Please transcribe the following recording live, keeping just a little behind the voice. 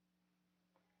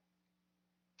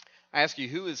I ask you,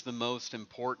 who is the most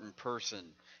important person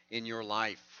in your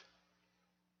life?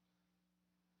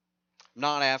 I'm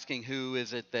not asking who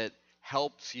is it that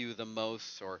helps you the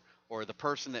most, or the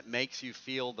person that makes you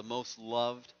feel the most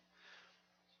loved.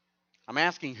 I'm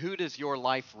asking, who does your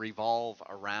life revolve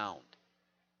around?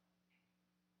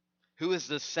 Who is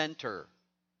the center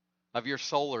of your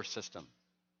solar system,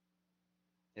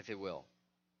 if you will?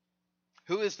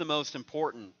 Who is the most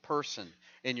important person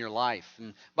in your life?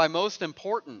 And by most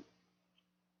important,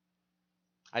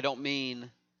 I don't mean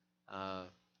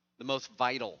the most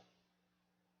vital,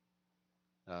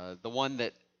 the one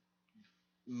that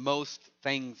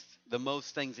the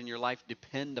most things in your life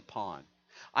depend upon.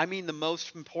 I mean the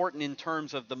most important in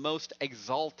terms of the most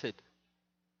exalted,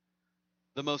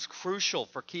 the most crucial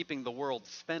for keeping the world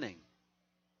spinning.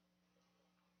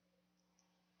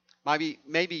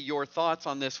 Maybe your thoughts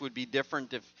on this would be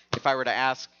different if I were to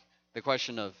ask the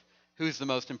question of who's the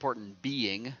most important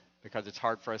being, because it's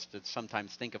hard for us to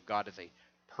sometimes think of God as a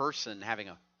person having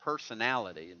a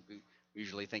personality, and we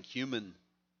usually think human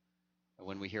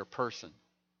when we hear person.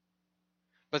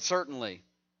 But certainly,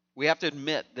 we have to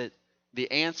admit that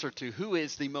the answer to who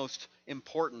is the most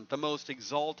important, the most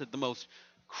exalted, the most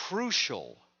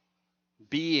crucial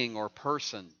being or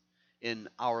person in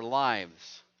our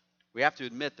lives, we have to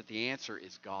admit that the answer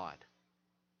is God.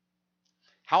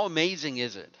 How amazing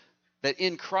is it that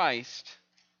in Christ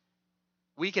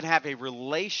we can have a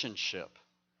relationship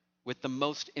with the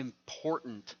most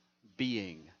important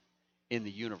being in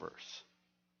the universe?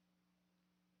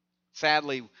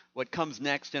 Sadly, what comes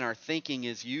next in our thinking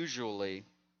is usually,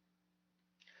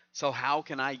 so how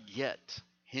can I get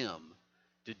him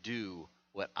to do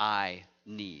what I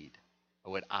need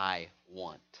or what I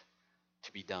want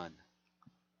to be done?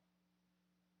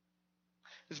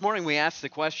 This morning we asked the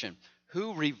question,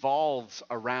 who revolves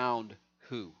around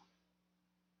who?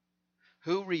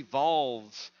 Who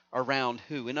revolves around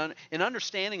who? In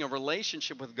understanding a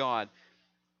relationship with God,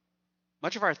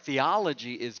 much of our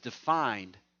theology is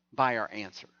defined by our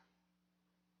answer.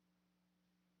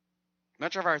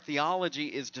 Much of our theology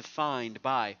is defined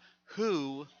by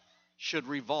who should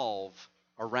revolve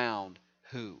around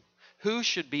who. Who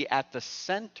should be at the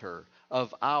center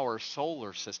of our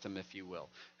solar system, if you will.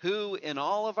 Who in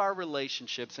all of our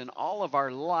relationships, in all of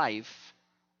our life,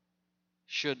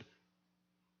 should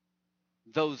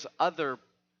those other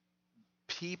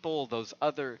people, those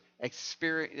other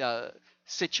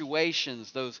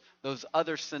situations, those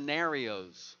other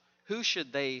scenarios, who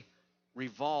should they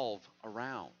revolve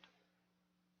around?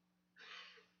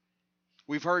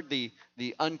 We've heard the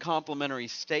uncomplimentary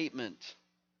statement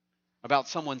about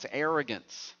someone's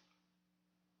arrogance.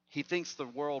 He thinks the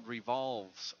world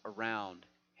revolves around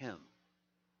him.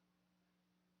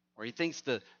 Or he thinks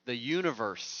the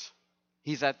universe,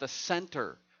 he's at the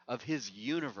center of his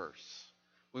universe,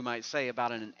 we might say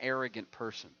about an arrogant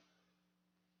person.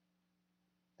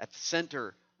 At the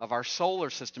center of our solar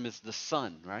system is the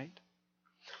sun, right?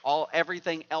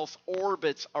 Everything else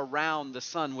orbits around the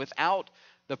sun. Without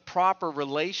the proper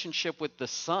relationship with the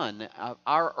sun,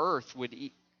 our earth would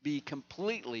be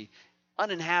completely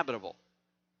uninhabitable.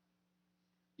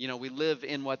 You know, we live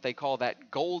in what they call that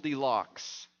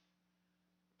Goldilocks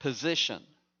position,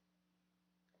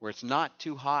 where it's not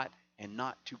too hot and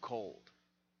not too cold.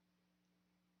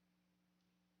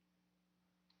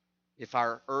 If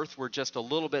our earth were just a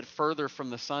little bit further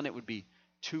from the sun, it would be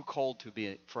too cold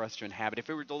for us to inhabit. If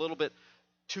it were a little bit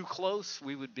too close,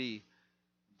 we would be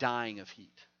dying of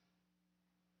heat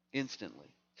instantly.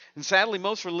 And sadly,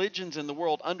 most religions in the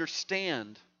world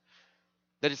understand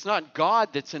that it's not God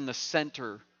that's in the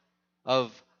center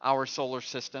of our solar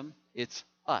system, it's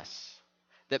us.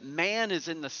 That man is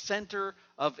in the center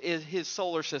of his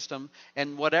solar system,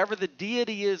 and whatever the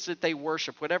deity is that they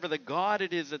worship, whatever the God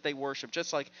it is that they worship,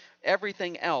 just like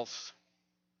everything else,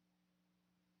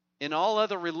 in all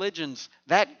other religions,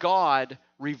 that God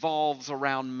revolves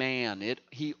around man. It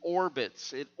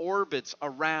orbits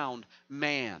around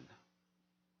man.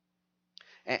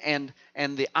 And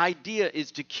the idea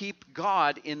is to keep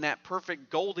God in that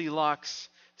perfect Goldilocks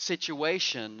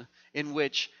situation in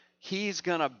which he's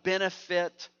going to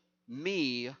benefit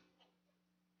me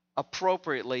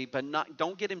appropriately, but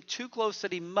don't get him too close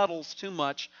that he muddles too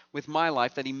much with my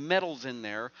life, that he meddles in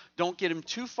there. Don't get him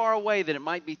too far away that it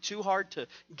might be too hard to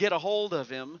get a hold of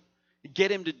him.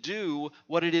 Get him to do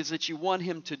what it is that you want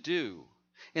him to do.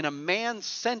 In a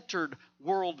man-centered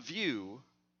worldview,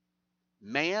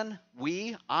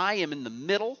 I am in the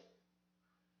middle,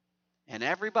 and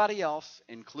everybody else,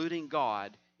 including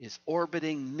God, is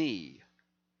orbiting me.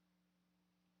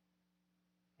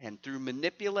 And through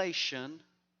manipulation,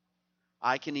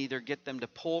 I can either get them to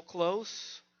pull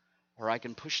close or I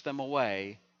can push them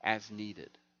away as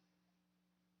needed.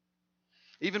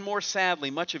 Even more sadly,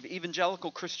 much of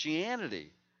evangelical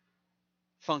Christianity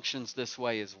functions this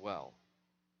way as well.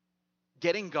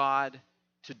 Getting God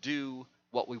to do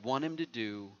what we want him to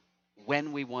do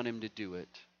when we want him to do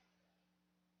it,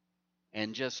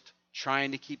 and just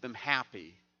trying to keep him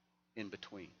happy in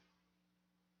between.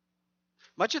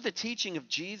 Much of the teaching of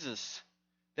Jesus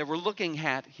that we're looking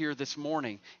at here this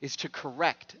morning is to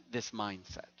correct this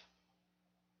mindset.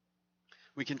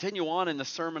 We continue on in the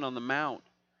Sermon on the Mount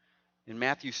in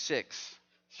Matthew 6,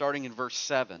 starting in verse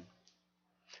 7,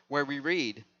 where we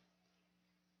read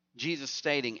Jesus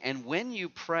stating, "And when you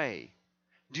pray,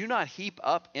 do not heap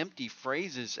up empty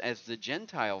phrases as the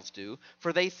Gentiles do,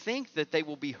 for they think that they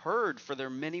will be heard for their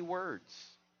many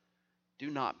words. Do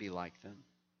not be like them,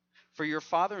 for your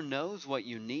Father knows what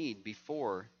you need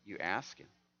before you ask him."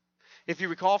 If you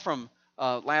recall from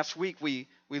last week, we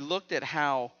looked at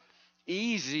how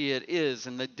easy it is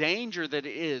and the danger that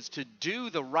it is to do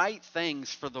the right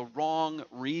things for the wrong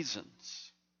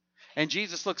reasons. And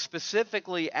Jesus looked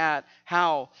specifically at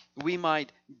how we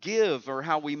might give, or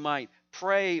how we might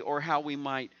pray, or how we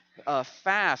might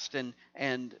fast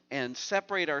and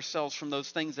separate ourselves from those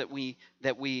things that we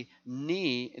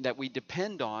need, that we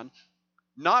depend on,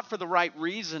 not for the right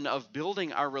reason of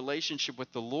building our relationship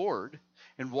with the Lord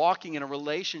and walking in a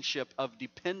relationship of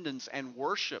dependence and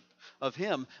worship of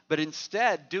him, but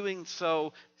instead doing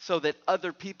so that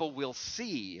other people will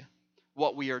see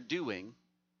what we are doing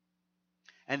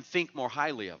and think more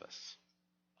highly of us.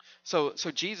 So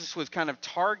Jesus was kind of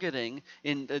targeting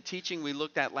in the teaching we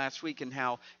looked at last week, and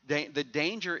how the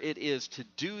danger it is to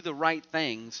do the right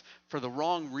things for the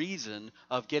wrong reason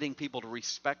of getting people to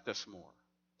respect us more.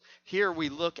 Here we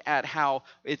look at how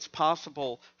it's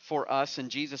possible for us,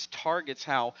 and Jesus targets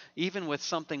how even with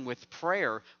something with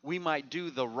prayer, we might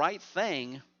do the right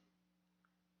thing,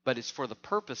 but it's for the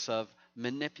purpose of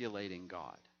manipulating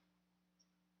God.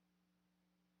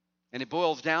 And it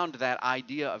boils down to that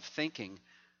idea of thinking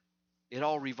it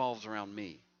all revolves around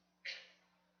me.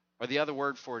 Or the other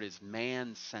word for it is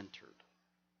man-centered.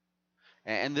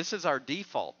 And this is our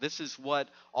default. This is what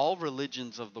all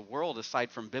religions of the world, aside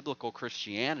from biblical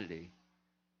Christianity,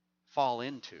 fall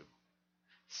into.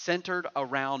 Centered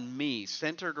around me,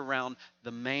 centered around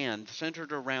the man,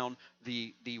 centered around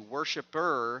the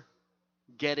worshiper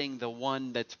getting the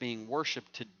one that's being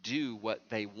worshipped to do what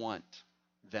they want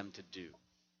them to do.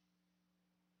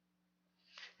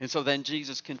 And so then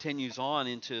Jesus continues on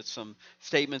into some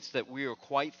statements that we are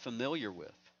quite familiar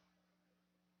with.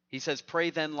 He says,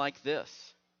 "Pray then like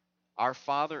this: Our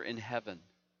Father in heaven,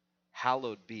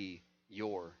 hallowed be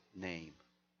your name.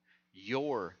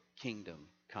 Your kingdom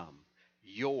come.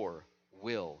 Your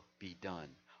will be done,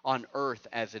 on earth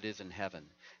as it is in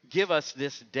heaven. Give us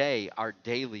this day our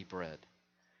daily bread,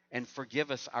 and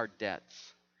forgive us our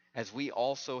debts, as we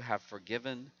also have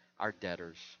forgiven our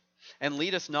debtors. And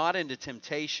lead us not into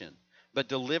temptation, but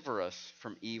deliver us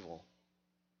from evil."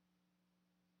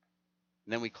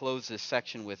 And then we close this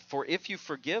section with, "For if you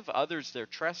forgive others their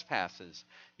trespasses,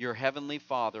 your heavenly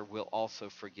Father will also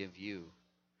forgive you.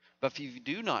 But if you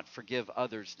do not forgive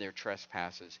others their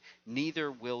trespasses,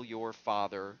 neither will your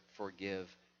Father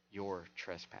forgive your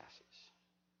trespasses."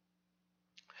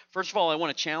 First of all, I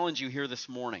want to challenge you here this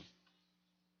morning,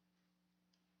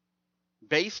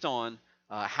 based on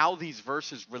how these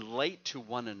verses relate to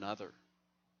one another.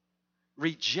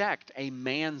 Reject a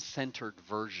man-centered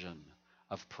version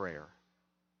of prayer.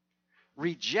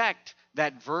 Reject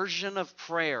that version of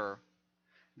prayer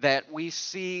that we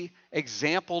see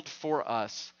exampled for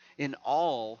us in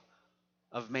all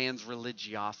of man's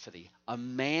religiosity. A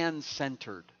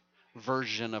man-centered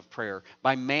version of prayer.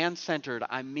 By man-centered,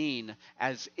 I mean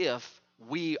as if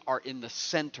we are in the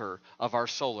center of our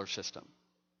solar system,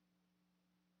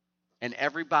 and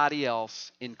everybody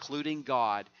else, including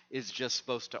God, is just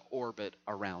supposed to orbit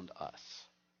around us.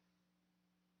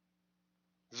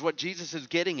 This is what Jesus is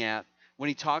getting at when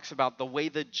he talks about the way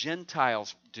the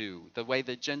Gentiles do, the way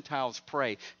the Gentiles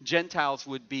pray. Gentiles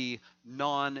would be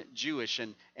non-Jewish,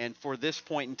 and for this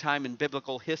point in time in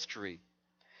biblical history,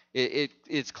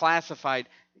 it's classifying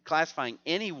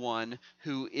anyone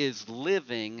who is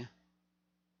living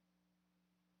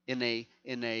in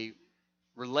a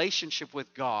relationship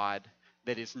with God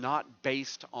that is not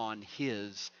based on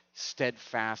his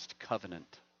steadfast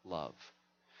covenant love.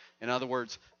 In other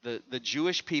words, the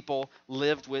Jewish people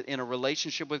lived in a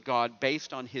relationship with God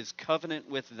based on his covenant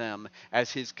with them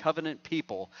as his covenant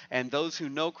people. And those who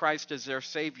know Christ as their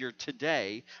Savior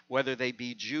today, whether they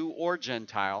be Jew or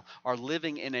Gentile, are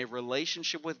living in a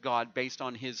relationship with God based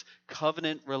on his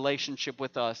covenant relationship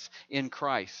with us in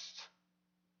Christ.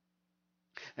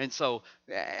 And so,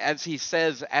 as he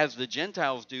says, as the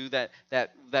Gentiles do, that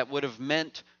would have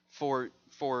meant for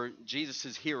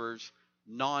Jesus' hearers,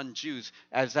 non-Jews,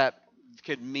 as that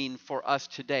could mean for us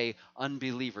today,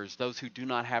 unbelievers, those who do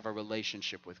not have a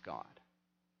relationship with God.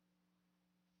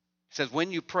 It says,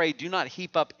 when you pray, do not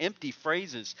heap up empty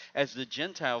phrases as the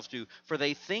Gentiles do, for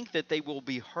they think that they will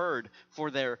be heard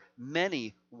for their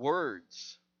many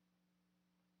words.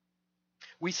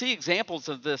 We see examples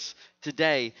of this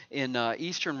today in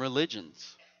Eastern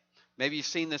religions. Maybe you've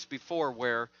seen this before,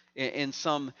 where in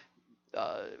some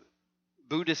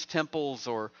Buddhist temples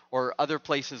or other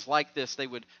places like this, they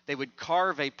would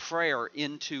carve a prayer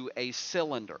into a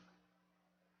cylinder.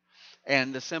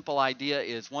 And the simple idea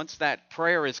is, once that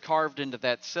prayer is carved into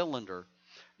that cylinder,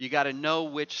 you got to know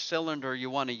which cylinder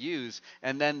you want to use,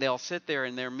 and then they'll sit there,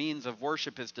 and their means of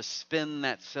worship is to spin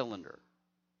that cylinder.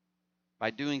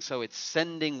 By doing so, it's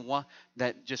sending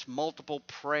just multiple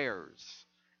prayers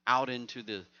out into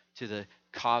the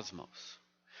cosmos.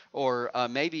 Or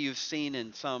maybe you've seen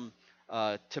in some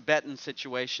Tibetan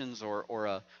situations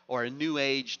or a New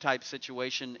Age type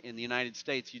situation in the United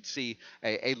States, you'd see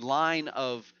a line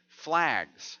of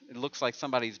flags. It looks like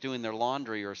somebody's doing their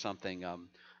laundry or something.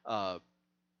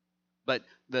 But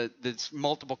the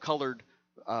multiple colored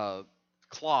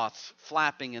cloths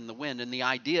flapping in the wind. And the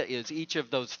idea is each of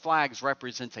those flags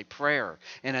represents a prayer.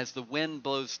 And as the wind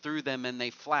blows through them and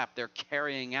they flap, they're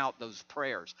carrying out those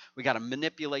prayers. We got to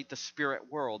manipulate the spirit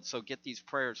world, so get these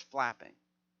prayers flapping.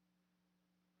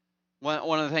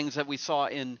 One of the things that we saw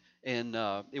in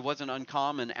it wasn't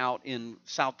uncommon out in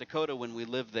South Dakota when we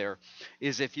lived there,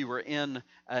 is if you were in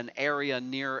an area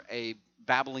near a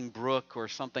babbling brook or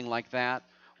something like that,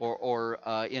 or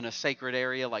in a sacred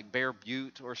area like Bear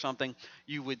Butte or something,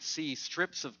 you would see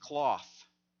strips of cloth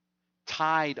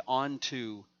tied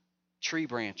onto tree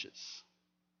branches.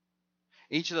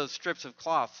 Each of those strips of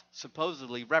cloth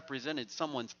supposedly represented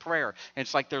someone's prayer. And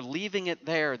it's like they're leaving it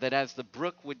there, that as the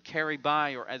brook would carry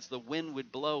by or as the wind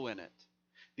would blow in it,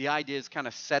 the idea is kind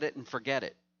of set it and forget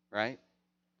it, right?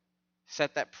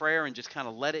 Set that prayer and just kind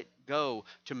of let it go,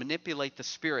 to manipulate the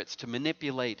spirits, to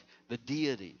manipulate the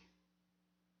deity.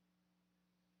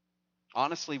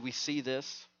 Honestly, we see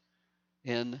this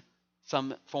in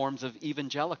some forms of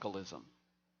evangelicalism,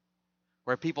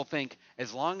 where people think,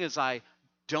 as long as I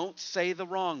don't say the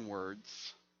wrong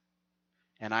words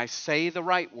and I say the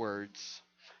right words,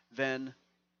 then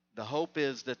the hope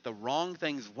is that the wrong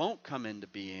things won't come into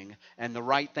being and the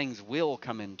right things will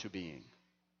come into being.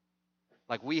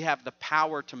 Like we have the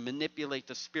power to manipulate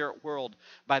the spirit world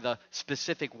by the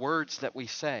specific words that we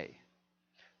say.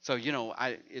 So,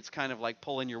 it's kind of like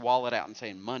pulling your wallet out and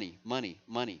saying, money, money,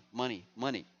 money, money,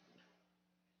 money.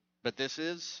 But this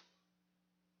is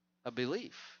a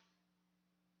belief.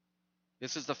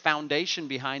 This is the foundation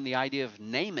behind the idea of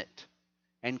name it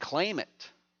and claim it,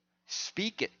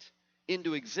 speak it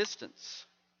into existence.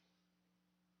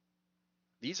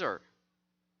 These are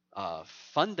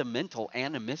fundamental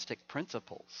animistic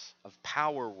principles of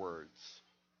power words,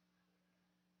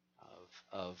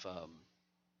 of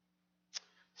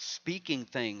speaking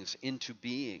things into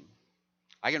being.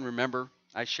 I can remember,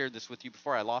 I shared this with you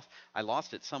before, I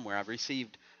lost it somewhere. I've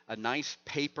received a nice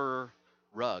paper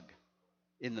rug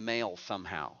in the mail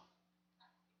somehow.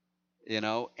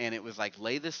 And it was like,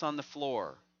 lay this on the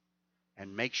floor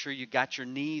and make sure you got your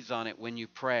knees on it when you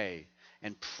pray.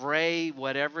 And pray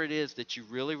whatever it is that you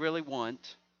really, really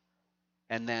want.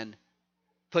 And then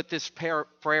put this paper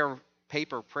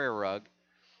prayer rug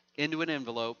into an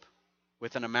envelope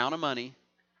with an amount of money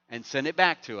and send it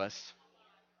back to us.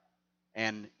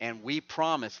 And we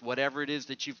promise whatever it is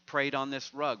that you've prayed on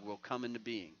this rug will come into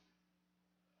being.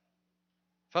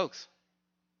 Folks,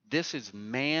 this is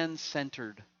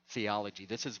man-centered theology.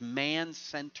 This is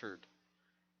man-centered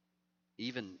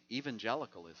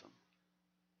evangelicalism.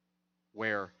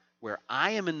 Where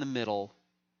I am in the middle,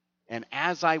 and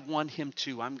as I want him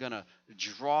to, I'm going to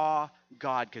draw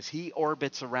God because he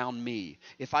orbits around me.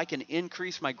 If I can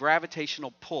increase my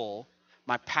gravitational pull,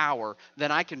 my power,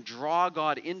 then I can draw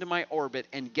God into my orbit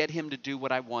and get him to do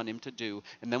what I want him to do.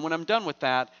 And then when I'm done with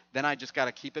that, then I just got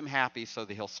to keep him happy so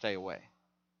that he'll stay away.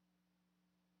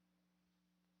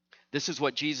 This is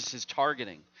what Jesus is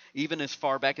targeting, even as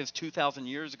far back as 2,000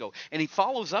 years ago. And he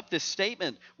follows up this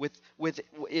statement with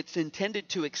it's intended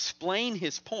to explain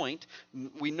his point.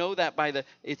 We know that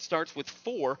it starts with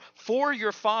for. For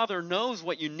your Father knows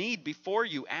what you need before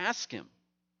you ask him.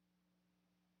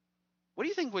 What do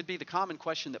you think would be the common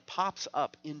question that pops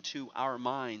up into our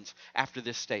minds after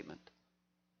this statement?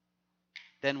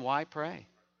 Then why pray?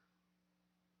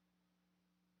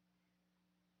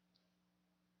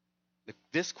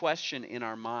 This question in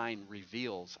our mind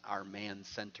reveals our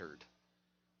man-centered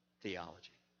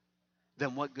theology.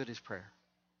 Then what good is prayer?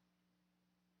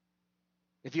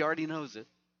 If he already knows it,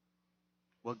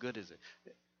 what good is it?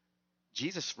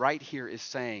 Jesus right here is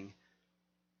saying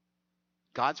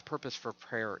God's purpose for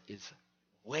prayer is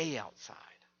way outside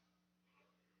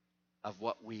of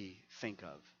what we think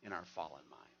of in our fallen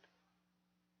mind.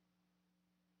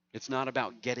 It's not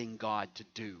about getting God to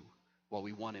do what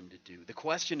we want him to do. The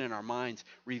question in our minds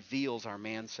reveals our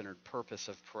man-centered purpose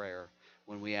of prayer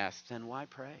when we ask, then why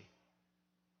pray?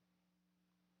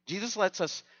 Jesus lets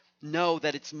us know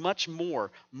that it's much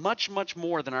more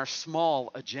than our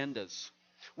small agendas.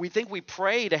 We think we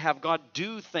pray to have God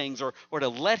do things or to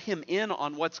let him in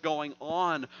on what's going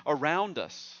on around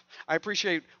us. I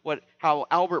appreciate how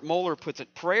Albert Mohler puts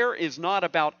it. Prayer is not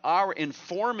about our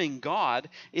informing God.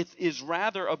 It is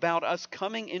rather about us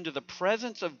coming into the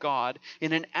presence of God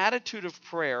in an attitude of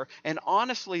prayer and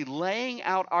honestly laying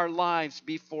out our lives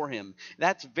before him.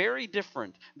 That's very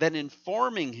different than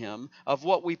informing him of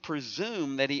what we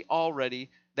presume that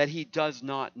he does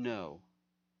not know.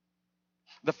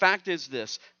 The fact is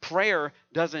this: prayer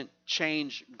doesn't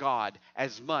change God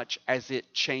as much as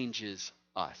it changes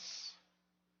us.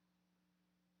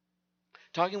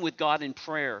 Talking with God in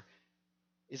prayer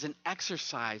is an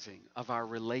exercising of our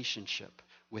relationship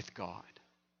with God.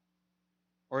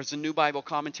 Or as the New Bible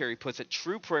Commentary puts it,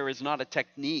 true prayer is not a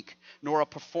technique nor a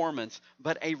performance,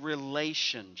 but a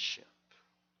relationship.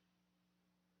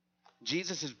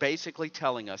 Jesus is basically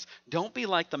telling us, don't be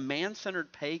like the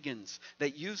man-centered pagans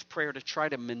that use prayer to try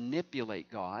to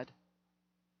manipulate God.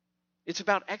 It's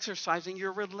about exercising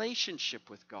your relationship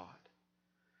with God.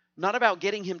 Not about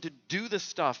getting him to do the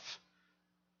stuff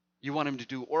you want him to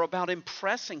do or about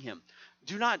impressing him.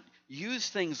 Do not use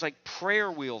things like prayer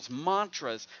wheels,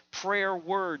 mantras, prayer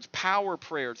words, power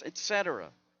prayers, etc.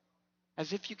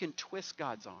 as if you can twist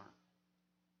God's arm.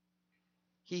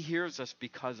 He hears us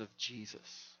because of Jesus.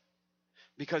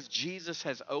 Because Jesus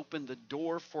has opened the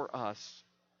door for us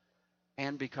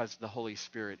and because the Holy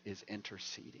Spirit is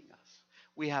interceding us.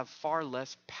 We have far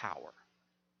less power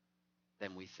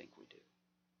than we think we do.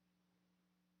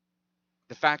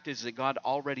 The fact is that God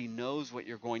already knows what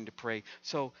you're going to pray,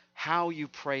 so how you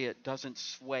pray it doesn't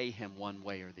sway him one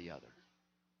way or the other.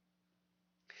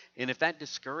 And if that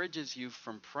discourages you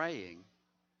from praying,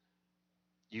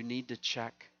 you need to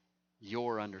check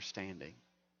your understanding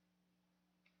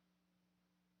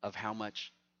of how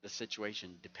much the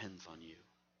situation depends on you.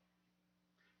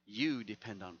 You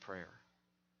depend on prayer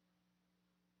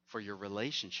for your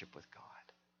relationship with God,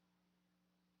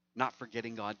 not for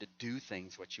getting God to do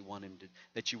things that you want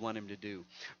him to do.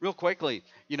 Real quickly,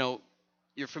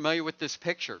 you're familiar with this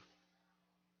picture.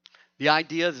 The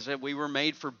idea is that we were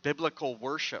made for biblical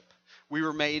worship. We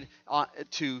were made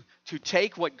to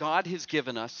take what God has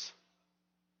given us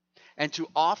and to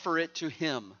offer it to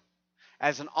him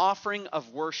as an offering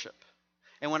of worship.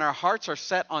 And when our hearts are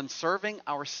set on serving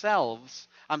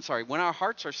when our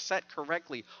hearts are set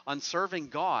correctly on serving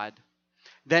God,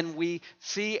 then we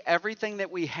see everything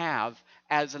that we have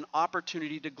as an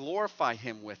opportunity to glorify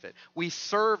him with it. We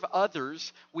serve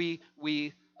others, we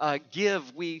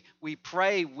give, we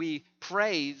pray, we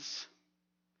praise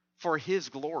for his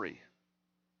glory.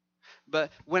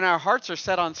 But when our hearts are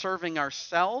set on serving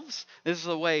ourselves, this is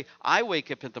the way I wake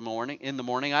up in the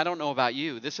morning. I don't know about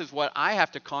you. This is what I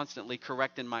have to constantly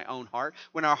correct in my own heart.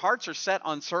 When our hearts are set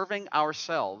on serving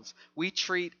ourselves, we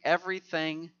treat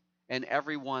everything and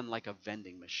everyone like a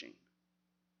vending machine,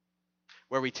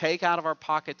 where we take out of our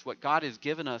pockets what God has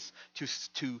given us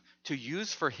to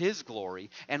use for his glory,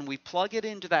 and we plug it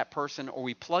into that person or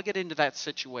we plug it into that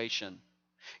situation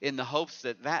in the hopes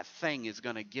that that thing is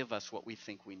going to give us what we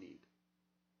think we need.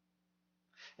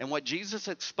 And what Jesus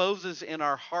exposes in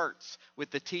our hearts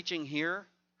with the teaching here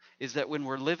is that when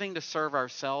we're living to serve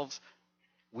ourselves,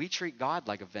 we treat God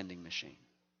like a vending machine.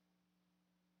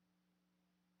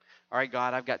 All right,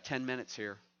 God, I've got 10 minutes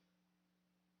here.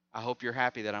 I hope you're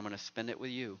happy that I'm going to spend it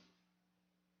with you.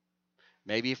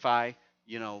 Maybe if I,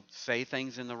 say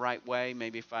things in the right way,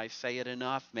 maybe if I say it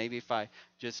enough, maybe if I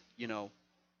just,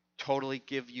 totally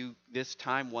give you this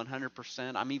time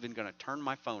 100%, I'm even going to turn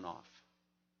my phone off.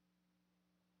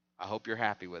 I hope you're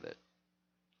happy with it.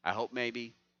 I hope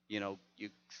maybe, you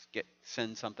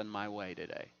send something my way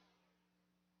today.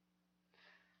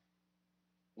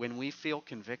 When we feel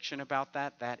conviction about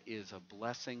that, that is a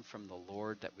blessing from the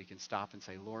Lord that we can stop and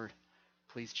say, Lord,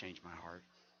 please change my heart.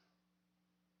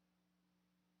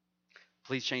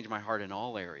 Please change my heart in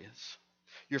all areas.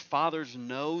 Your Father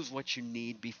knows what you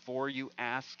need before you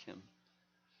ask him.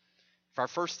 If our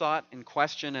first thought and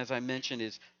question, as I mentioned,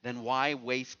 is then why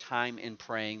waste time in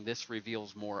praying, this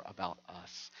reveals more about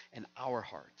us and our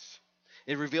hearts.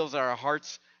 It reveals that our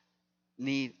hearts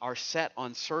are set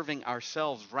on serving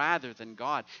ourselves rather than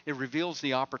God. It reveals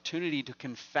the opportunity to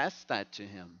confess that to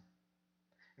Him,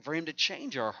 for Him to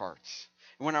change our hearts.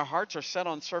 And when our hearts are set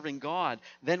on serving God,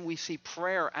 then we see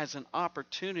prayer as an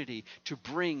opportunity to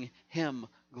bring Him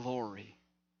glory.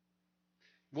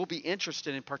 We'll be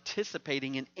interested in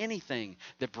participating in anything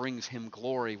that brings Him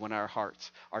glory when our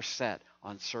hearts are set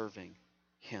on serving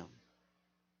Him.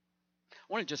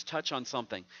 I want to just touch on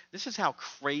something. This is how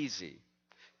crazy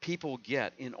people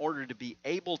get in order to be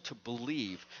able to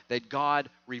believe that God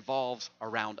revolves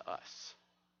around us.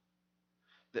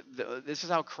 This is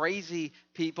how crazy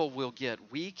people will get.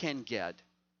 We can get,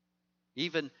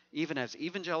 even as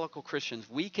evangelical Christians,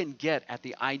 we can get at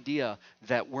the idea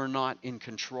that we're not in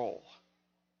control,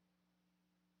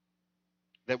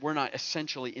 that we're not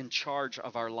essentially in charge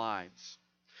of our lives.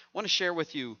 I want to share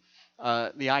with you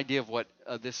the idea of what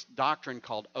this doctrine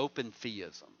called open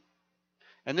theism.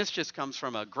 And this just comes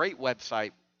from a great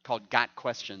website called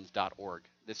gotquestions.org,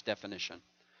 this definition.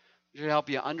 It should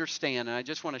help you understand, and I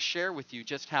just want to share with you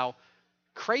just how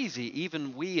crazy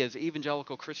even we as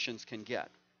evangelical Christians can get.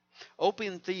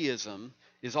 Open theism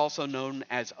is also known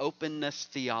as openness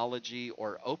theology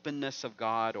or openness of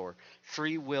God or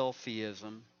free will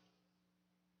theism.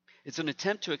 It's an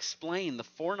attempt to explain the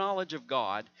foreknowledge of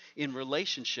God in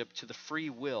relationship to the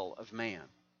free will of man.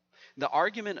 The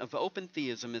argument of open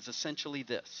theism is essentially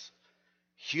this: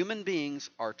 human beings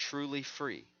are truly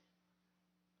free.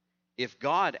 If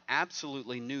God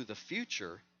absolutely knew the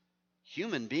future,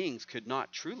 human beings could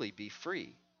not truly be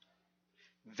free.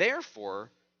 Therefore,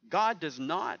 God does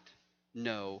not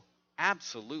know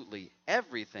absolutely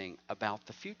everything about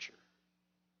the future.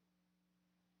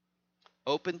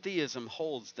 Open theism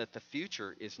holds that the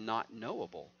future is not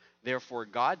knowable. Therefore,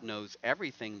 God knows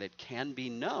everything that can be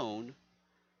known,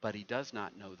 but He does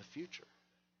not know the future.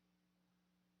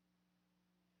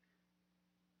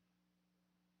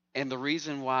 And the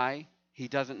reason why He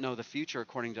doesn't know the future,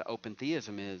 according to open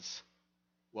theism, is,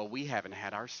 well, we haven't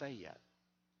had our say yet.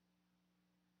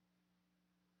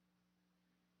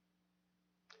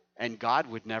 And God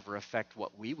would never affect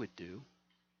what we would do.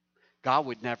 God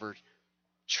would never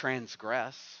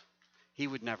transgress. He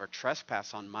would never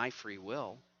trespass on my free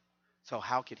will. So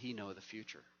how could He know the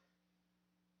future?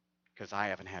 Because I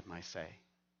haven't had my say.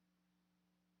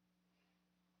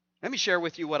 Let me share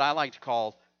with you what I like to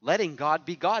call letting God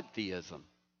be God theism.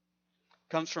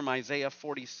 It comes from Isaiah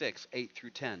 46, 8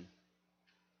 through 10,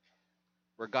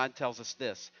 where God tells us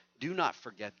this: do not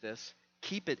forget this.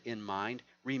 Keep it in mind.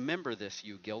 Remember this,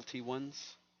 you guilty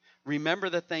ones. Remember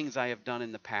the things I have done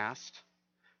in the past.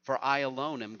 For I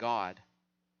alone am God.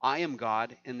 I am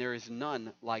God, and there is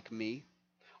none like me.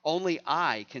 Only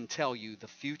I can tell you the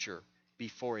future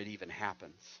before it even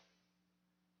happens.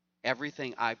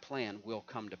 Everything I plan will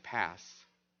come to pass,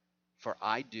 for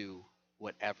I do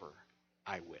whatever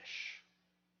I wish.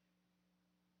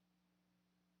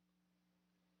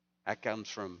 That comes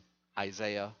from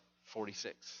Isaiah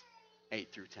 46,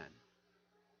 8 through 10.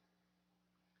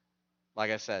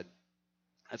 Like I said,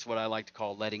 that's what I like to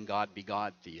call letting God be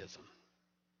God theism.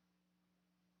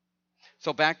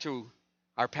 So back to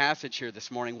our passage here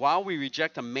this morning. While we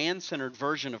reject a man-centered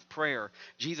version of prayer,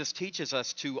 Jesus teaches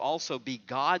us to also be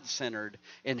God-centered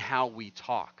in how we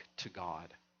talk to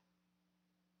God.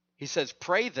 He says,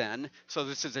 pray then. So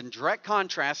this is in direct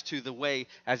contrast to the way,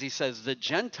 as he says, the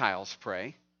Gentiles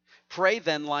pray. Pray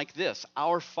then like this: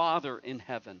 Our Father in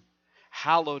heaven,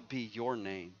 hallowed be your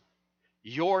name.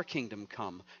 Your kingdom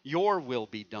come, your will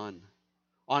be done,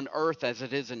 on earth as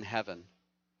it is in heaven.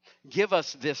 Give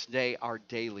us this day our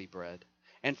daily bread,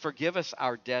 and forgive us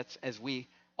our debts as we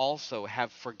also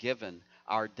have forgiven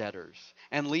our debtors.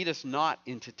 And lead us not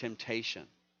into temptation,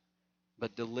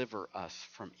 but deliver us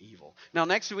from evil. Now,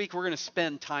 next week we're going to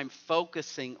spend time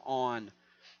focusing on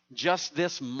just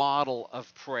this model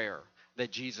of prayer that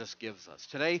Jesus gives us.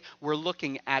 Today we're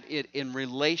looking at it in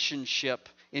relationship,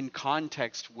 in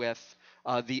context with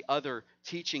the other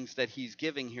teachings that he's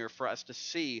giving here, for us to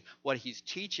see what he's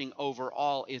teaching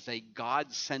overall is a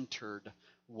God-centered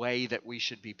way that we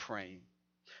should be praying.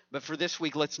 But for this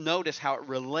week, let's notice how it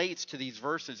relates to these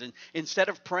verses. And instead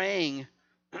of praying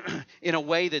in a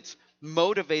way that's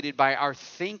motivated by our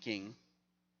thinking,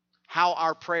 how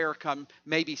our prayer can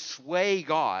maybe sway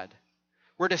God,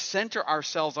 we're to center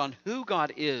ourselves on who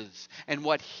God is and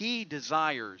what He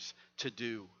desires to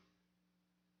do.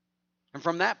 And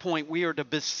from that point, we are to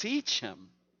beseech Him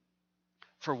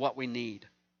for what we need.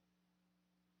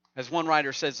 As one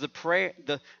writer says,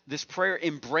 this prayer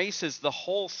embraces the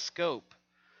whole scope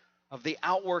of the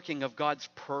outworking of God's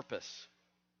purpose.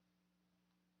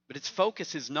 But its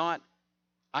focus is not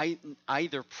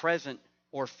either present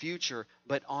or future,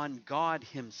 but on God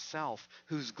himself,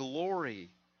 whose glory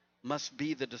must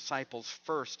be the disciples'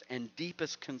 first and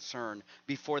deepest concern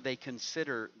before they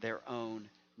consider their own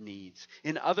needs.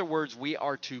 In other words, we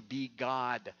are to be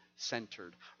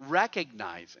God-centered,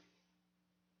 recognizing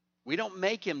we don't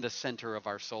make him the center of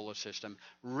our solar system,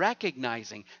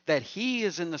 recognizing that he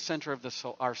is in the center of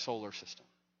our solar system.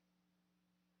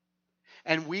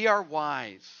 And we are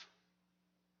wise,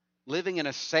 living in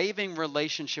a saving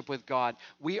relationship with God.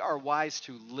 We are wise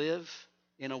to live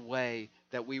in a way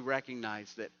that we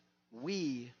recognize that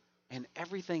we and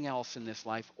everything else in this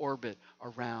life orbit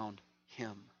around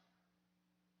him.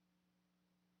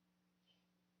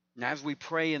 And as we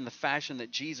pray in the fashion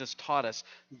that Jesus taught us,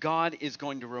 God is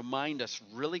going to remind us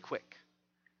really quick,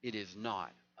 it is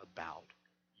not about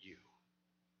you.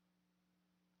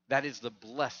 That is the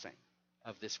blessing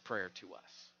of this prayer to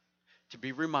us. To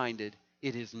be reminded,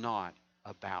 it is not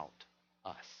about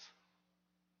us.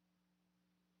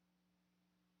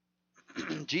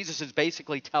 Jesus is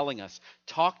basically telling us,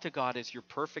 talk to God as your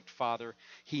perfect Father.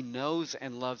 He knows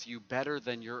and loves you better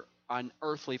than your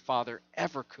unearthly father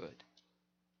ever could.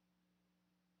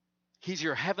 He's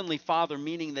your heavenly Father,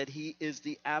 meaning that he is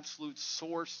the absolute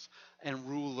source and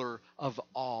ruler of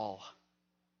all.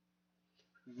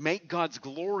 Make God's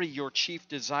glory your chief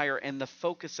desire and the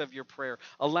focus of your prayer.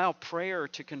 Allow prayer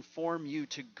to conform you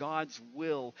to God's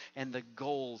will and the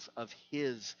goals of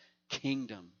his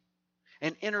kingdom.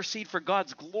 And intercede for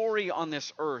God's glory on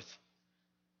this earth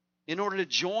in order to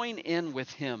join in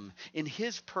with him in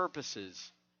his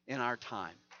purposes in our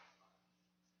time.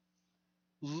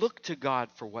 Look to God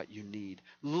for what you need.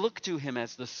 Look to him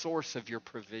as the source of your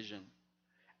provision,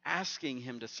 asking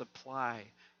him to supply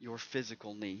your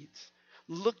physical needs.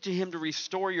 Look to him to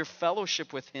restore your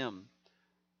fellowship with him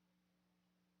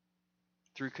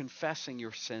through confessing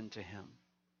your sin to him.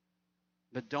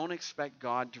 But don't expect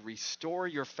God to restore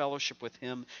your fellowship with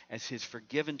him as his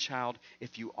forgiven child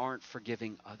if you aren't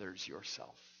forgiving others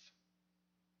yourself.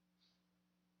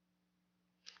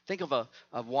 Think of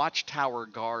a watchtower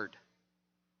guard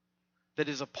that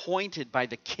is appointed by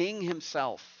the king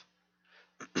himself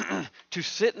to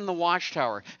sit in the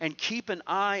watchtower and keep an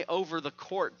eye over the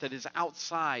court that is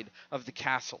outside of the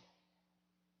castle.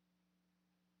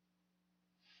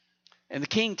 And the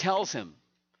king tells him,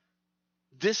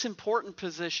 this important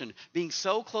position, being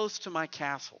so close to my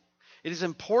castle, it is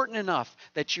important enough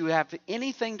that you have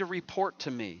anything to report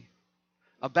to me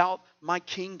about my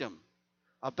kingdom,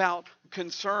 about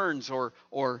concerns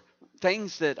or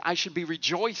things that I should be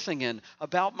rejoicing in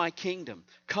about my kingdom.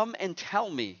 Come and tell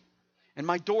me, and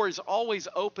my door is always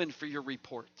open for your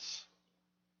reports.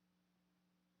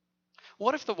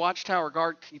 What if the watchtower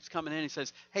guard keeps coming in and he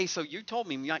says, hey, so you told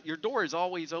me your door is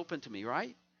always open to me,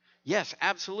 right? Yes,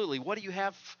 absolutely. What do you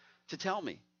have to tell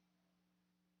me?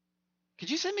 Could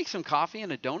you send me some coffee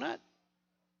and a donut?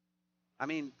 I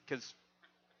mean, because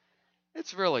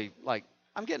it's really like,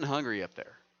 I'm getting hungry up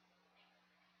there.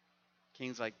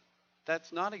 King's like,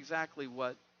 that's not exactly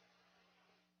what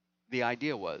the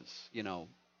idea was, you know.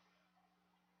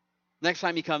 Next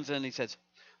time he comes in, he says,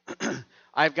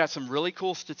 I've got some really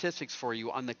cool statistics for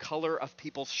you on the color of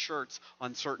people's shirts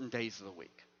on certain days of the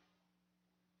week.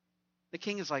 The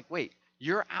king is like, wait,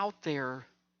 you're out there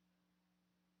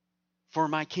for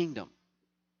my kingdom.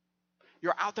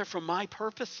 You're out there for my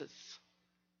purposes.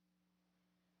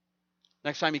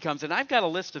 Next time he comes in, I've got a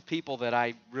list of people that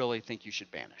I really think you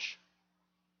should banish.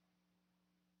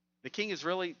 The king is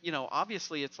really,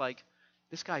 obviously it's like,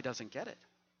 this guy doesn't get it.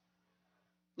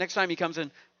 Next time he comes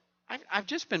in, I've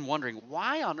just been wondering,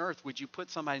 why on earth would you put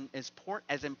somebody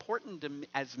as important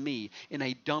as me in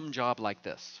a dumb job like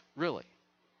this? Really?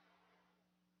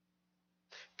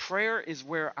 Prayer is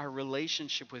where our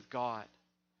relationship with God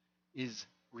is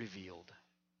revealed.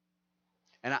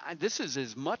 And this is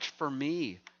as much for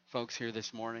me, folks, here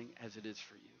this morning as it is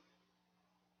for you.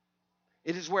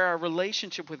 It is where our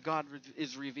relationship with God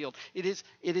is revealed. It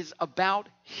is about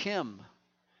him,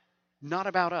 not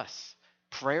about us.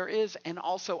 Prayer is, and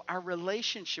also our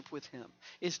relationship with him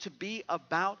is to be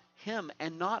about him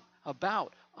and not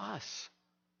about us.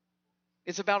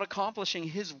 It's about accomplishing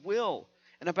his will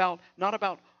and not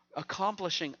about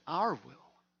accomplishing our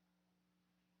will.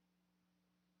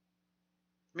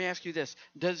 Let me ask you this.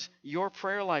 Does your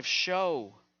prayer life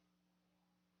show,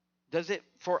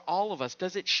 for all of us,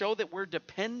 does it show that we're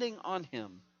depending on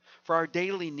him for our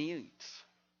daily needs?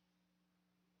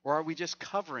 Or are we just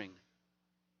covering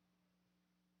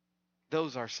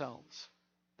those ourselves,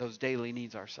 those daily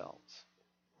needs ourselves?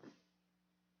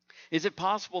 Is it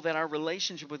possible that our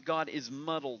relationship with God is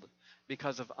muddled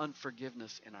because of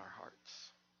unforgiveness in our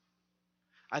hearts?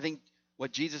 I think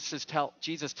what Jesus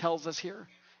tells us here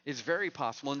is very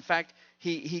possible. In fact,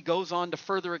 he goes on to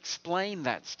further explain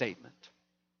that statement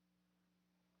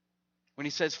when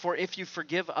he says, "For if you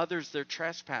forgive others their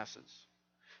trespasses,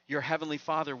 your heavenly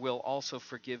Father will also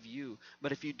forgive you.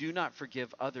 But if you do not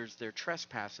forgive others their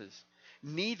trespasses,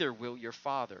 neither will your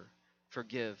Father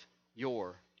forgive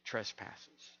your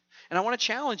trespasses." And I want to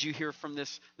challenge you here from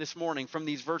this morning, from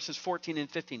these verses 14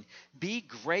 and 15. Be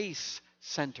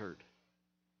grace-centered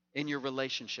in your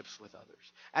relationships with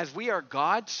others. As we are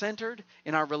God-centered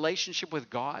in our relationship with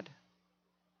God,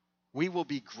 we will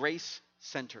be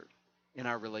grace-centered in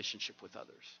our relationship with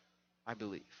others, I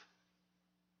believe.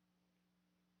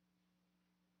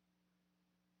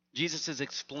 Jesus is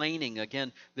explaining,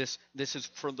 again, this is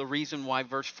for the reason why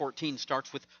verse 14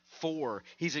 starts with "for."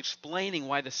 He's explaining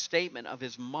why the statement of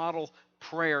his model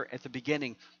prayer at the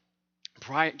beginning,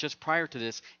 just prior to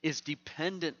this, is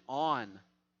dependent on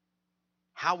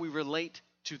how we relate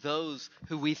to those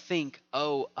who we think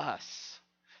owe us,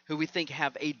 who we think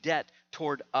have a debt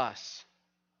toward us.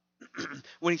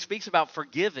 When he speaks about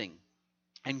forgiving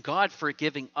and God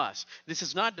forgiving us, this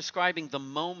is not describing the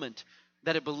moment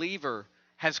that a believer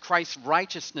has Christ's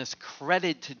righteousness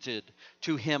credited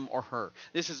to him or her.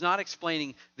 This is not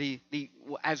explaining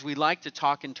as we like to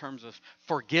talk in terms of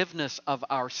forgiveness of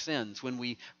our sins. When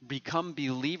we become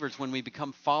believers, when we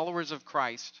become followers of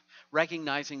Christ,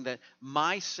 recognizing that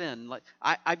my sin,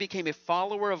 I became a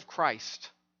follower of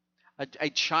Christ, a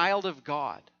child of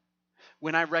God,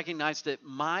 when I recognized that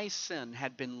my sin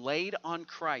had been laid on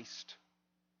Christ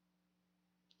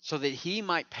so that he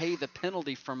might pay the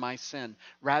penalty for my sin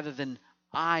rather than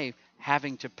I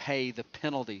having to pay the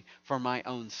penalty for my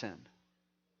own sin.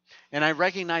 And I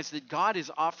recognize that God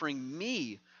is offering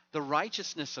me the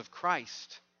righteousness of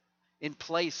Christ in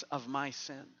place of my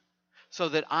sin, so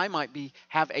that I might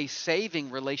have a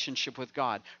saving relationship with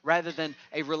God, rather than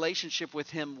a relationship with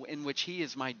him in which he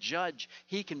is my judge.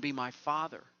 He can be my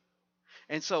father.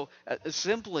 And so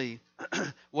simply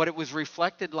what it was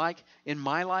reflected like in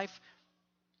my life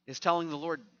is telling the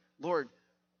Lord, "Lord,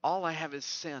 all I have is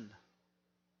sin.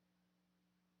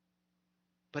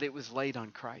 But it was laid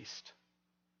on Christ.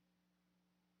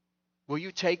 Will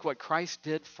you take what Christ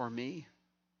did for me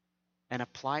and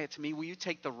apply it to me? Will you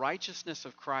take the righteousness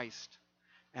of Christ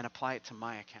and apply it to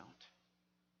my account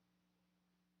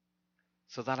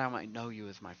so that I might know you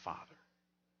as my Father?"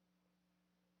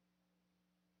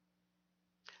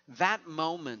 That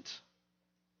moment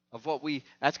of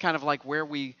that's kind of like where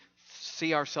we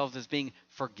see ourselves as being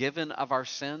forgiven of our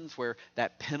sins, where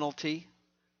that penalty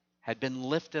had been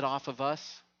lifted off of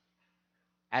us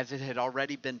as it had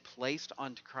already been placed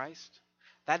onto Christ.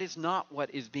 That is not what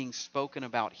is being spoken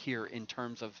about here in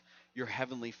terms of your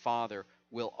heavenly Father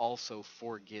will also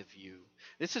forgive you.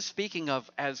 This is speaking of,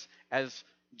 as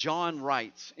John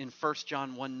writes in 1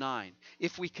 John 1:9,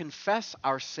 "If we confess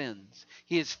our sins,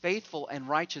 he is faithful and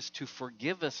righteous to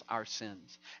forgive us our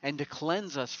sins and to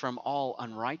cleanse us from all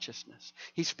unrighteousness."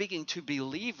 He's speaking to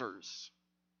believers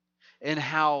and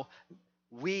how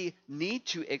we need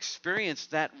to experience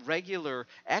that regular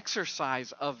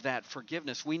exercise of that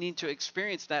forgiveness. We need to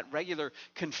experience that regular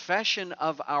confession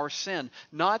of our sin.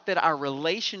 Not that our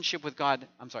relationship with God,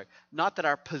 not that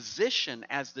our position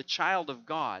as the child of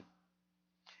God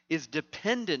is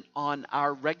dependent on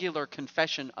our regular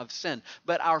confession of sin,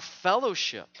 but our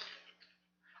fellowship,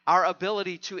 our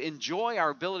ability to enjoy,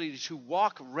 our ability to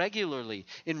walk regularly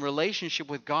in relationship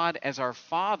with God as our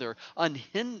Father,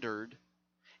 unhindered,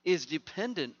 is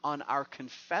dependent on our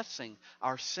confessing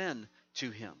our sin to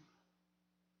him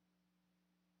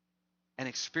and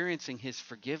experiencing his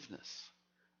forgiveness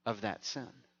of that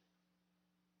sin.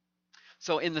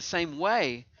 So in the same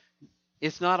way,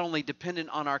 it's not only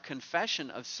dependent on our confession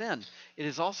of sin, it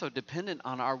is also dependent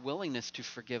on our willingness to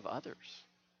forgive others,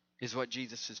 is what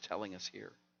Jesus is telling us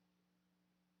here.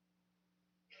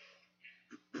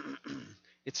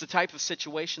 It's the type of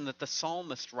situation that the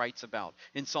psalmist writes about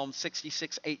in Psalm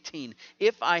 66:18.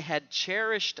 "If I had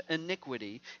cherished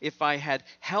iniquity, if I had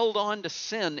held on to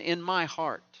sin in my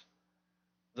heart,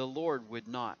 the Lord would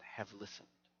not have listened."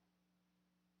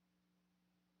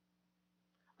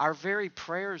 Our very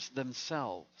prayers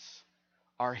themselves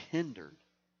are hindered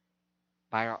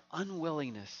by our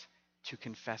unwillingness to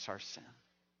confess our sin,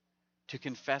 to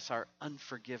confess our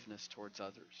unforgiveness towards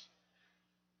others,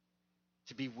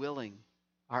 to be willing,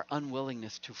 our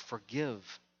unwillingness to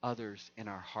forgive others in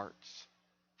our hearts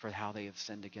for how they have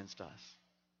sinned against us.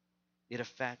 It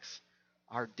affects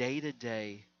our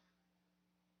day-to-day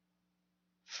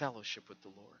fellowship with the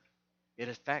Lord.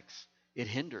 It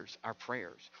hinders our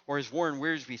prayers. Or as Warren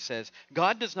Wiersbe says,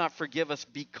 God does not forgive us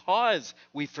because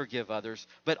we forgive others,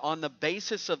 but on the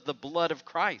basis of the blood of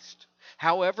Christ.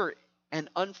 However, an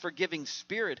unforgiving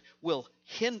spirit will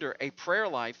hinder a prayer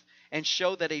life and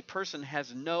show that a person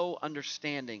has no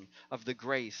understanding of the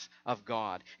grace of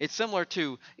God. It's similar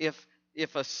to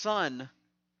if a son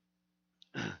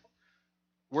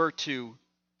were to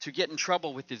get in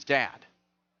trouble with his dad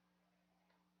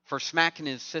for smacking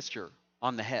his sister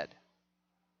on the head,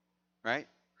 right?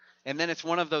 And then it's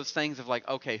one of those things of like,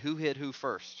 okay, who hit who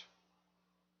first?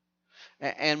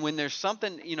 And when there's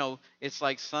something, it's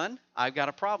like, son, I've got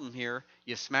a problem here.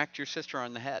 You smacked your sister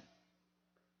on the head.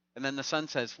 And then the son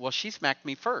says, well, she smacked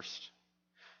me first.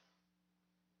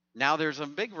 Now there's a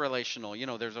big relational,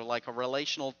 there's a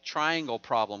relational triangle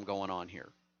problem going on here.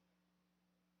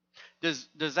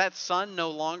 Does that son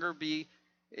no longer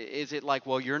is it like,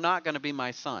 well, you're not going to be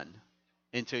my son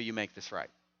until you make this right?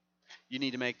 You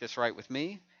need to make this right with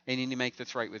me, and you need to make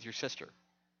this right with your sister.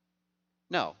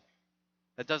 No,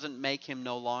 that doesn't make him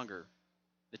no longer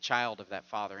the child of that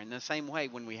father. In the same way,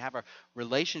 when we have a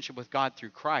relationship with God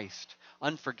through Christ,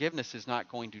 unforgiveness is not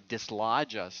going to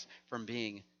dislodge us from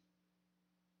being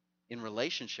in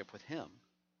relationship with him.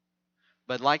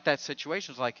 But like that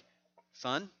situation, it's like,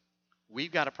 son,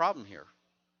 we've got a problem here.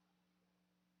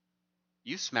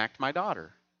 You smacked my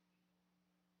daughter.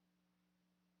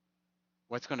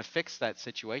 What's going to fix that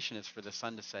situation is for the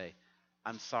son to say,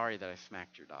 I'm sorry that I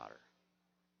smacked your daughter.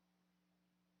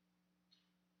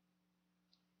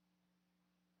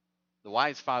 The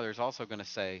wise father is also going to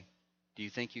say, do you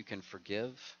think you can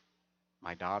forgive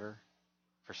my daughter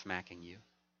for smacking you?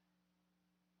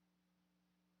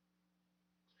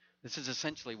 This is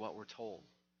essentially what we're told.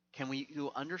 Can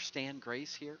you understand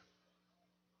grace here?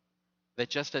 That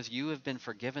just as you have been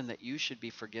forgiven, that you should be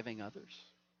forgiving others?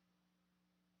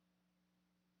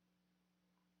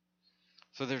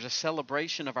 So there's a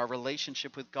celebration of our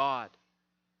relationship with God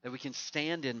that we can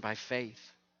stand in by faith.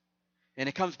 And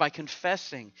it comes by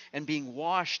confessing and being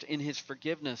washed in his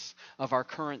forgiveness of our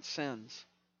current sins.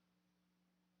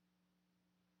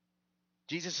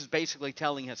 Jesus is basically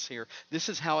telling us here, this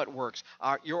is how it works.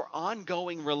 Your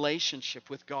ongoing relationship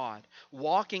with God,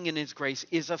 walking in his grace,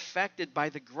 is affected by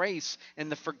the grace and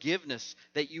the forgiveness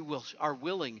that you are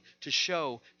willing to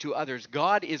show to others.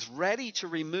 God is ready to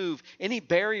remove any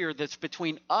barrier that's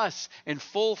between us and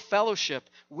full fellowship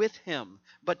with him.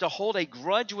 But to hold a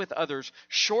grudge with others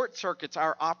short circuits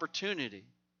our opportunity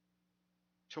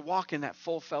to walk in that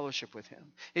full fellowship with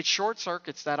him. It short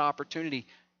circuits that opportunity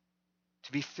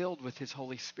to be filled with his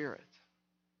Holy Spirit.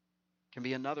 Can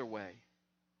be another way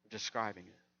of describing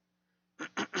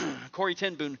it. Corrie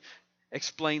ten Boom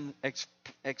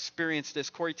experienced this.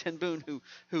 Corrie ten Boom,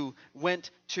 who went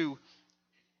to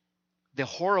the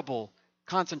horrible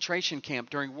concentration camp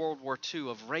during World War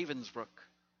II of Ravensbrück,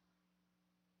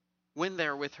 went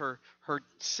there with her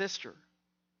sister,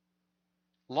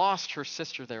 lost her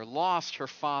sister there, lost her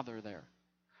father there,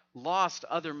 lost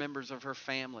other members of her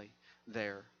family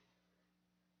there.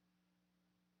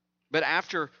 But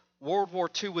after World War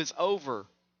II was over,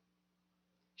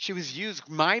 she was used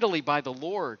mightily by the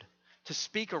Lord to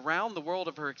speak around the world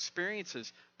of her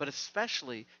experiences, but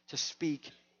especially to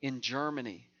speak in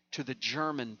Germany to the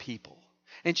German people.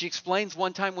 And she explains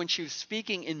one time when she was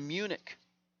speaking in Munich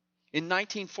in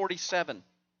 1947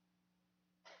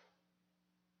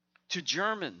 to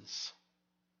Germans,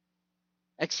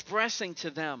 expressing to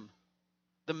them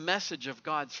the message of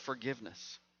God's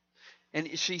forgiveness.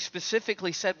 And she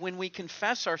specifically said, when we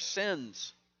confess our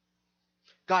sins,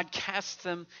 God casts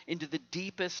them into the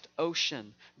deepest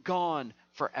ocean, gone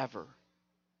forever.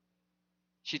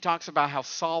 She talks about how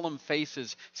solemn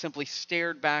faces simply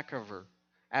stared back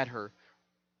at her,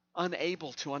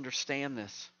 unable to understand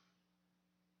this.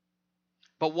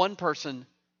 But one person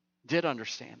did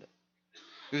understand it.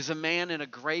 It was a man in a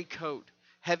gray coat,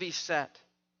 heavy set,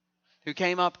 who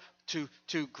came up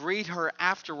to greet her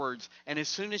afterwards, and as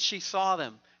soon as she saw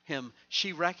him,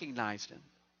 she recognized him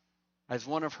as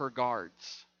one of her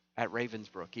guards at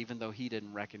Ravensbrück, even though he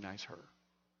didn't recognize her.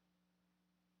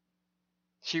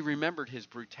 She remembered his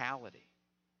brutality.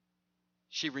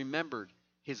 She remembered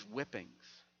his whippings.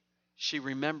 She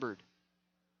remembered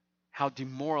how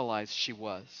demoralized she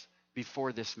was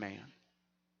before this man.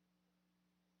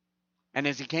 And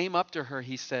as he came up to her,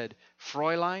 he said,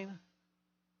 Fräulein,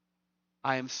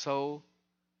 I am so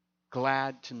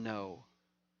glad to know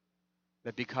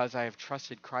that because I have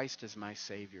trusted Christ as my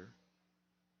Savior,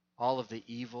 all of the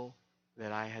evil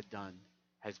that I had done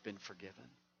has been forgiven.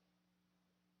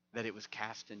 that it was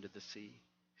cast into the sea.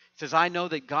 He says, I know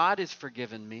that God has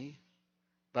forgiven me,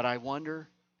 but I wonder,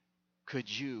 could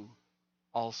you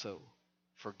also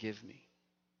forgive me?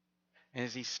 And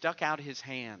as he stuck out his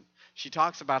hand, she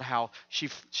talks about how she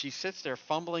sits there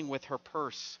fumbling with her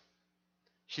purse.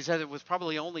 She said it was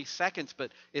probably only seconds,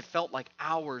 but it felt like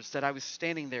hours that I was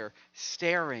standing there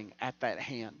staring at that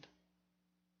hand.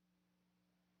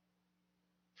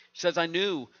 She says, I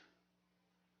knew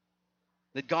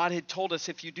that God had told us,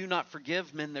 if you do not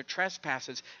forgive men their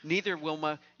trespasses, neither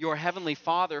will your heavenly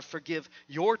Father forgive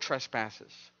your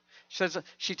trespasses.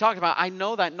 She talked about, I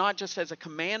know that not just as a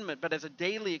commandment, but as a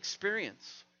daily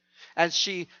experience. As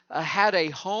she had a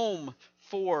home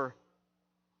for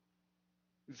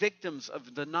victims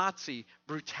of the Nazi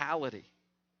brutality.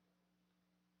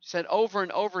 Said over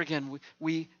and over again,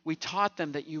 we taught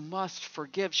them that you must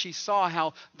forgive. She saw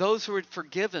how those who had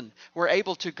forgiven were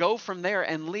able to go from there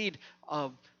and lead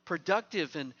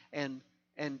productive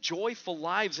and joyful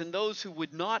lives, and those who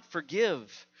would not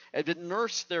forgive and would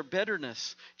nurse their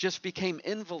bitterness just became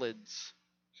invalids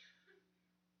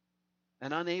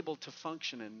and unable to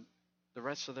function in the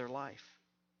rest of their life.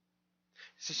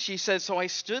 So she says, so I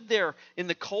stood there in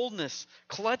the coldness,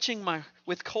 clutching my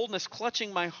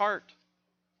heart.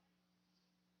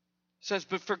 Says,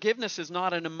 but forgiveness is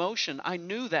not an emotion. I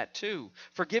knew that too.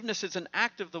 Forgiveness is an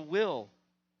act of the will.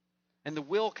 And the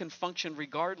will can function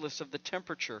regardless of the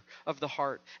temperature of the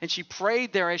heart. And she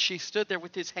prayed there as she stood there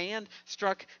with his hand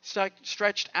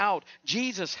stretched out.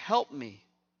 Jesus, help me.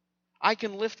 I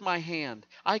can lift my hand.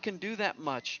 I can do that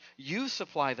much. You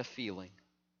supply the feeling.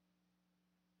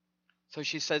 So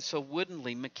she says, so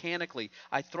woodenly, mechanically,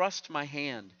 I thrust my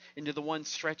hand into the one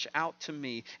stretched out to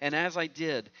me. And as I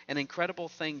did, an incredible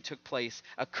thing took place.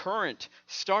 A current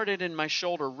started in my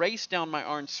shoulder, raced down my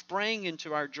arm, sprang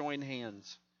into our joined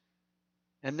hands.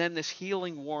 And then this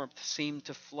healing warmth seemed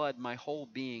to flood my whole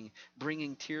being,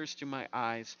 bringing tears to my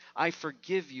eyes. I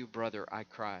forgive you, brother, I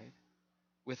cried,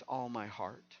 with all my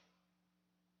heart.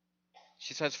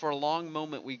 She says, for a long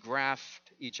moment we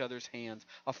grasped each other's hands,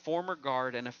 a former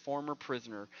guard and a former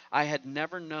prisoner. I had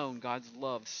never known God's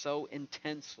love so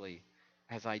intensely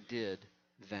as I did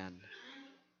then.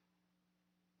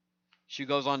 She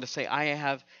goes on to say,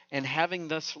 having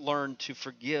thus learned to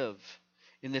forgive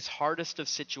in this hardest of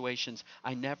situations,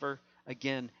 I never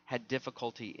again had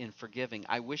difficulty in forgiving.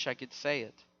 I wish I could say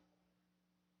it.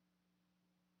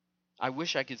 I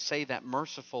wish I could say that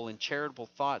merciful and charitable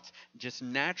thoughts just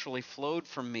naturally flowed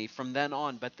from me from then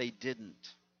on, but they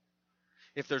didn't.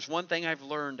 If there's one thing I've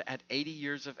learned at 80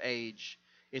 years of age,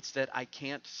 it's that I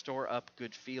can't store up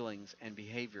good feelings and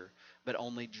behavior, but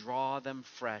only draw them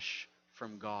fresh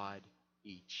from God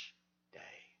each day.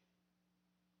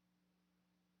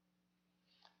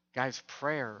 Guys,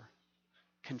 prayer,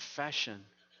 confession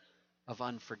of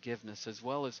unforgiveness, as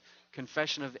well as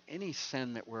confession of any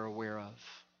sin that we're aware of,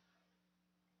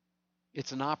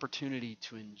 it's an opportunity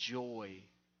to enjoy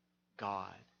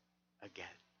God again.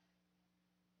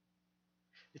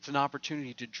 It's an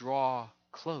opportunity to draw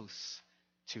close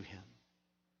to Him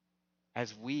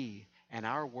as we and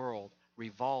our world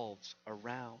revolves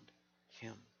around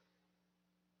Him.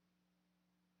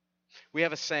 We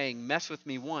have a saying, mess with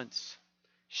me once,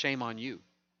 shame on you.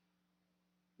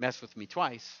 Mess with me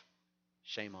twice,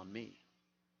 shame on me.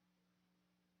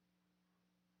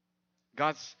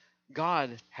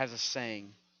 God has a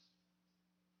saying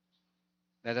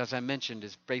that, as I mentioned,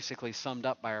 is basically summed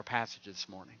up by our passage this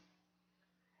morning.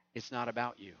 It's not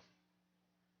about you.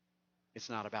 It's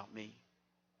not about me.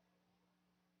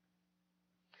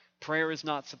 Prayer is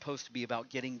not supposed to be about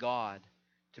getting God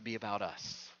to be about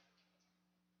us.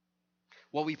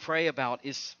 What we pray about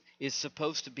is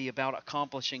supposed to be about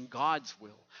accomplishing God's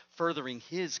will, furthering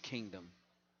His kingdom.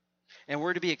 And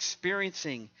we're to be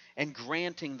experiencing and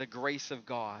granting the grace of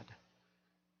God,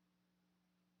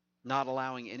 not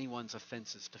allowing anyone's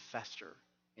offenses to fester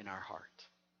in our heart.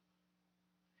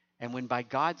 And when by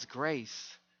God's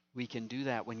grace we can do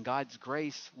that, when God's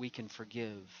grace we can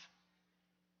forgive,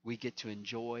 we get to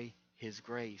enjoy His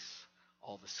grace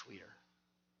all the sweeter.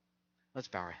 Let's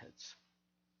bow our heads.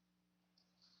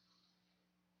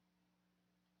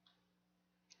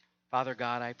 Father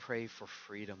God, I pray for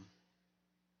freedom.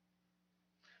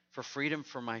 For freedom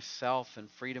for myself and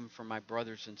freedom for my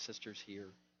brothers and sisters here.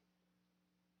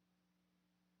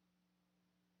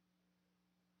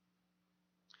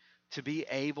 To be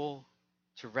able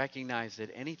to recognize that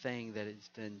anything that has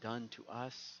been done to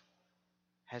us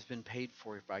has been paid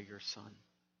for by your Son.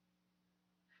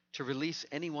 To release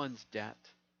anyone's debt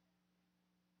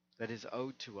that is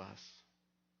owed to us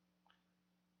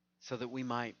so that we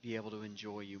might be able to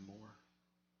enjoy you more.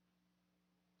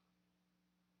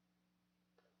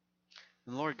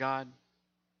 And Lord God,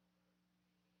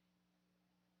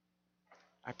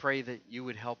 I pray that you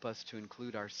would help us to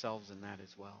include ourselves in that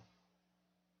as well.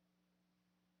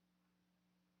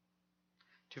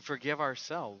 To forgive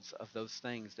ourselves of those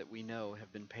things that we know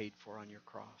have been paid for on your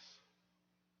cross.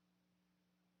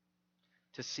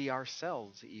 To see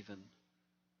ourselves even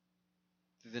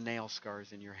through the nail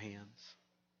scars in your hands.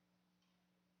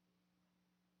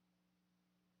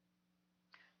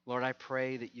 Lord, I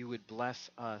pray that you would bless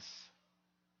us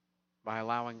by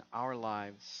allowing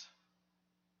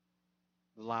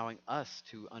us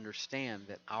to understand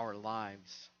that our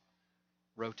lives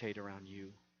rotate around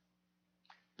you.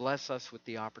 Bless us with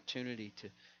the opportunity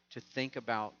to think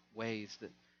about ways that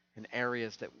and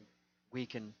areas that we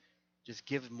can just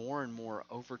give more and more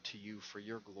over to you for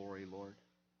your glory, Lord.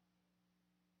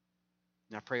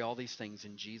 And I pray all these things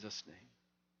in Jesus' name.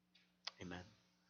 Amen.